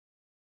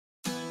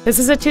This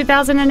is a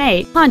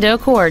 2008 Honda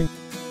Accord.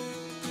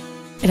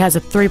 It has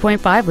a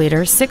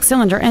 3.5-liter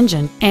six-cylinder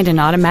engine and an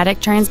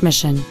automatic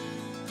transmission.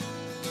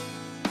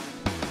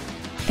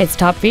 Its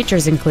top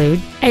features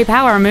include a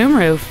power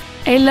moonroof,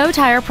 a low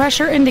tire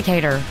pressure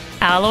indicator,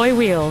 alloy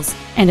wheels,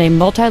 and a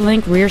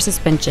multi-link rear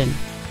suspension.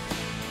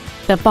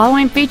 The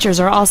following features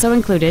are also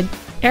included: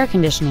 air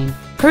conditioning,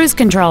 cruise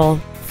control,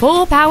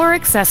 full power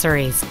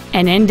accessories,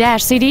 an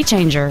in-dash CD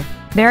changer,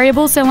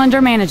 variable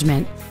cylinder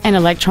management, an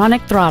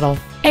electronic throttle,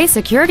 a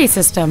security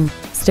system,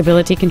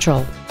 stability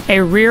control,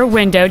 a rear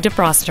window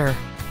defroster,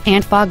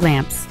 and fog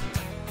lamps.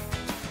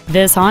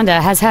 This Honda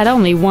has had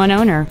only one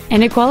owner,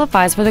 and it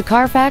qualifies for the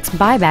Carfax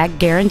buyback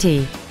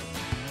guarantee.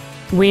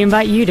 We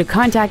invite you to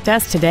contact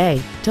us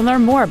today to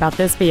learn more about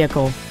this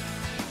vehicle.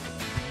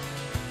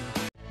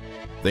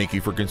 Thank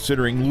you for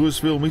considering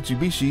Lewisville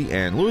Mitsubishi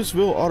and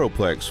Lewisville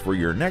Autoplex for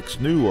your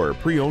next new or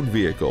pre-owned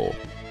vehicle.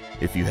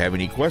 If you have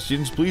any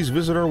questions, please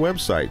visit our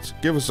websites,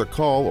 give us a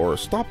call, or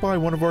stop by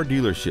one of our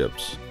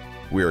dealerships.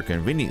 We are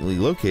conveniently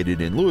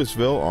located in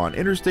Lewisville on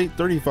Interstate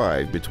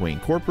 35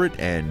 between Corporate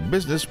and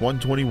Business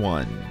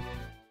 121.